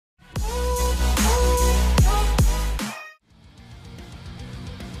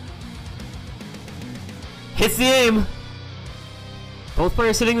Hits the aim. Both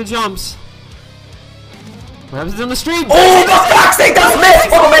players hitting the jumps. What happens in the street? Oh, the Vaxei does miss!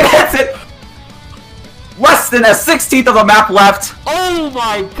 Bubbleman hits it! Less than a 16th of a map left. Oh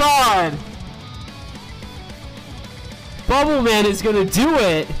my god! Bubbleman is gonna do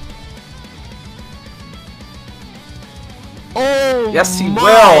it! Oh yes, he my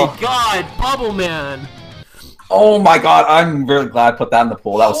will. god, Bubbleman! Oh my god, I'm really glad I put that in the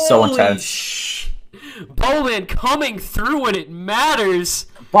pool. That was so intense. Bubbleman coming through when it matters.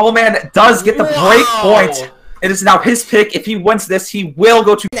 Bubbleman does get the break point. It is now his pick. If he wins this, he will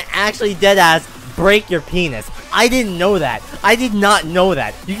go to actually deadass break your penis. I didn't know that. I did not know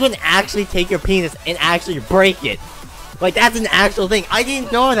that. You can actually take your penis and actually break it. Like, that's an actual thing. I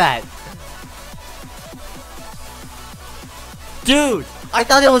didn't know that. Dude, I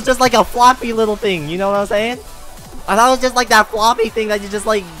thought it was just like a floppy little thing. You know what I'm saying? I thought it was just like that floppy thing that you just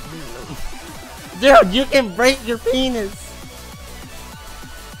like... Dude, you can break your penis.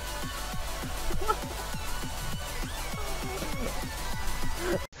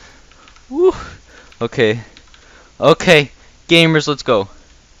 Woo. Okay. Okay. Gamers, let's go.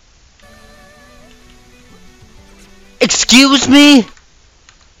 Excuse me?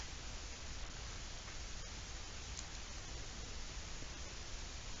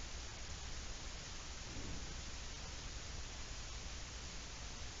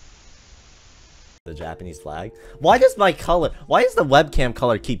 The Japanese flag? Why does my color... Why does the webcam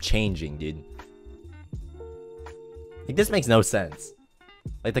color keep changing, dude? Like, this makes no sense.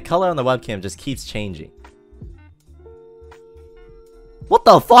 Like, the color on the webcam just keeps changing. What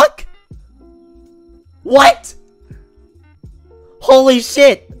the fuck? What? Holy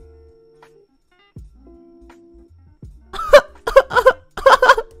shit!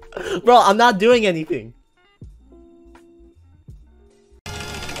 Bro, I'm not doing anything.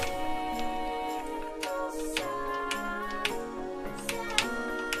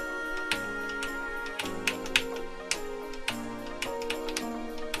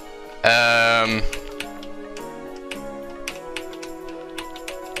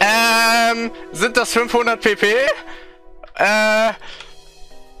 Sind das 500 pp?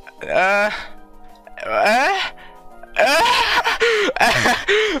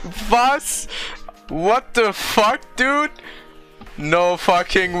 Was? What the fuck, dude? No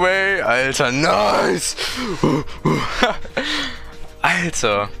fucking way, Alter, nice!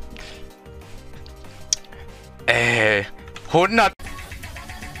 Alter. Ey, 100...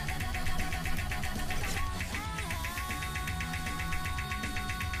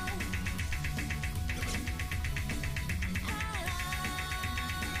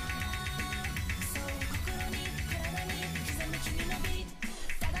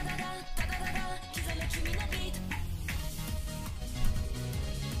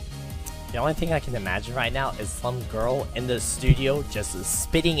 The only thing I can imagine right now is some girl in the studio just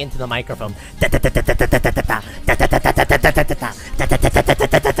spitting into the microphone.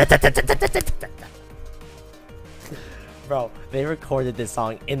 Bro, they recorded this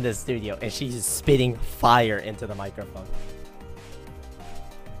song in the studio and she's just spitting fire into the microphone.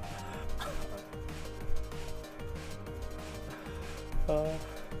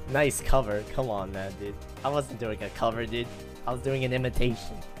 Nice cover. Come on, man, dude. I wasn't doing a cover, dude. I was doing an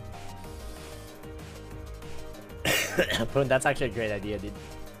imitation. Poon, that's actually a great idea, dude.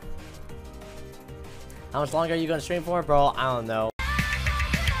 How much longer are you gonna stream for, bro? I don't know.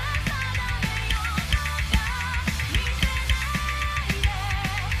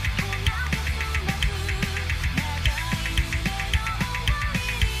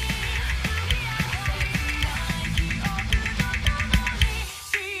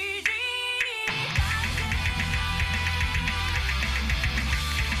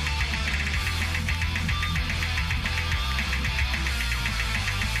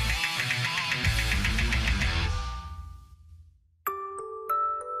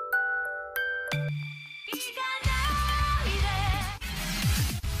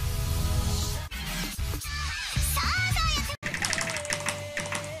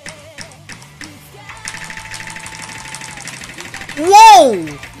 Whoa!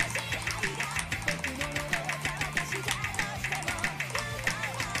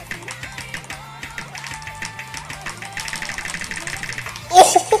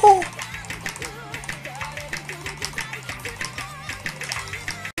 Oh!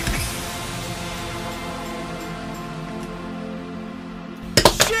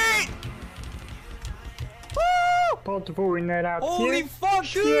 Throwing that out. Holy fuck,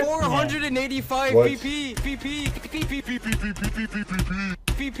 dude! 485 PP! PP!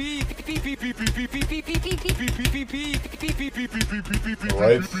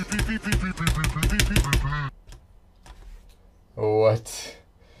 What?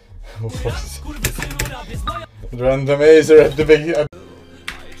 Randomizer at the beginning.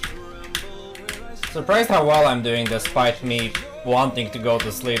 Surprised how well I'm doing despite me wanting to go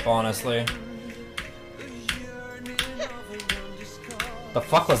to sleep, honestly. The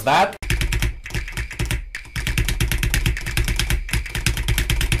fuck was that?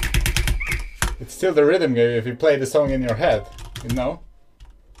 It's still the rhythm game if you play the song in your head, you know?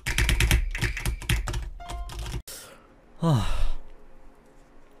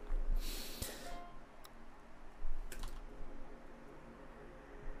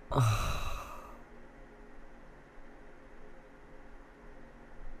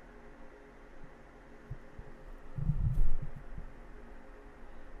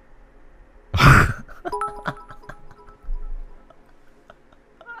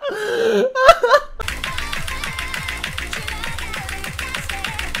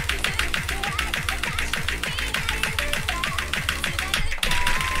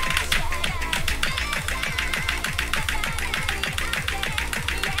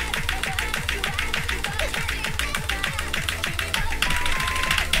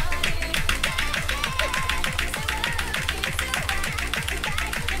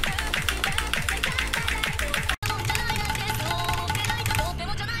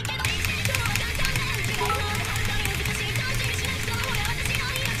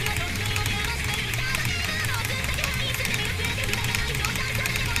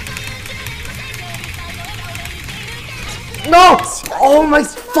 No! Oh my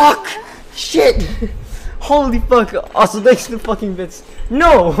fuck! Shit! Holy fuck! Also, thanks to the fucking bits.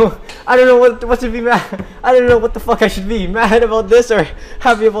 No! I don't know what to be mad. I don't know what the fuck I should be mad about this or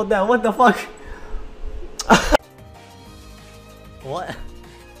happy about that. What the fuck? What?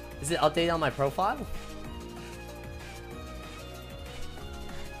 Is it updated on my profile?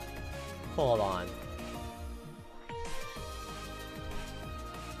 Hold on.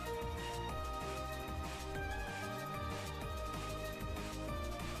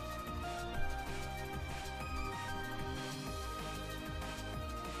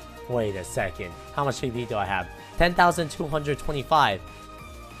 Wait a second. How much PP do I have? 10,225.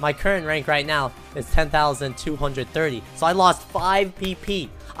 My current rank right now is 10,230. So I lost 5 PP.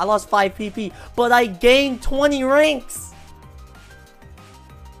 I lost 5 PP, but I gained 20 ranks.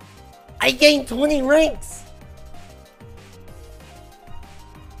 I gained 20 ranks.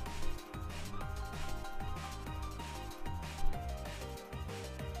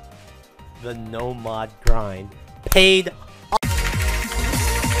 The no mod grind paid.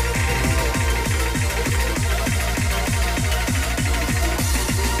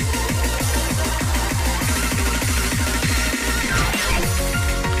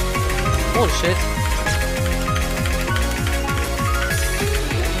 Oh shit.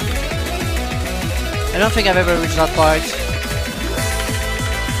 I don't think I've ever reached that part.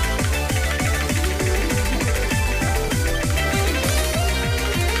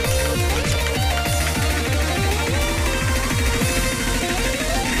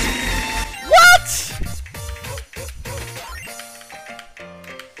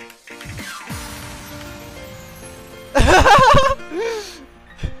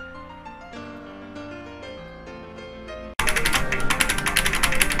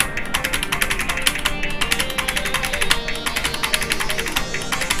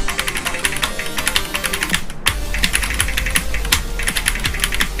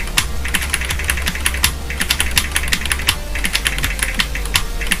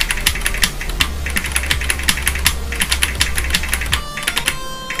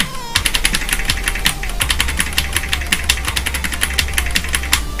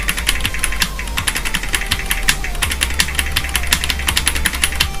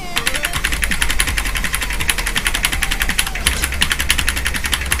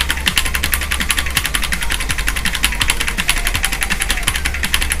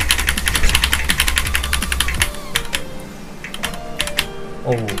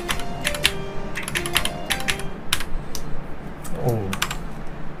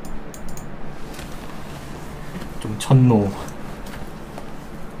 좀 쳤노.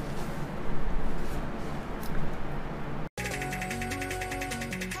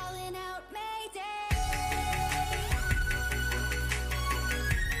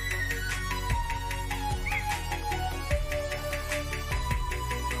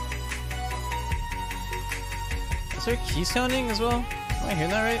 Is there key sounding as well? Am I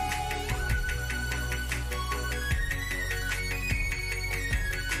hearing that right?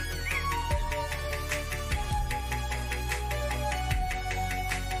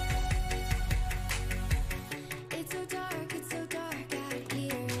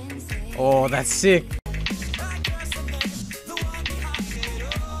 Oh, that's sick.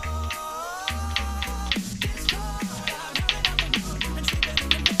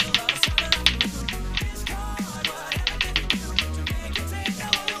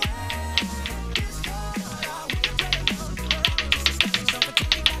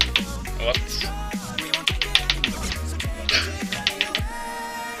 What?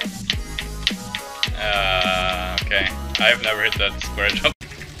 Okay. I've never hit that square jump.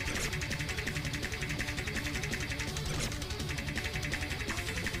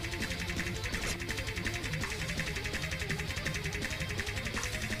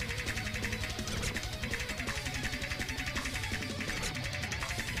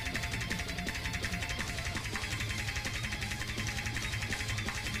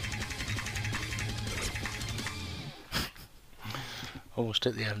 Almost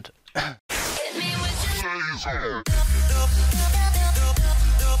at the end.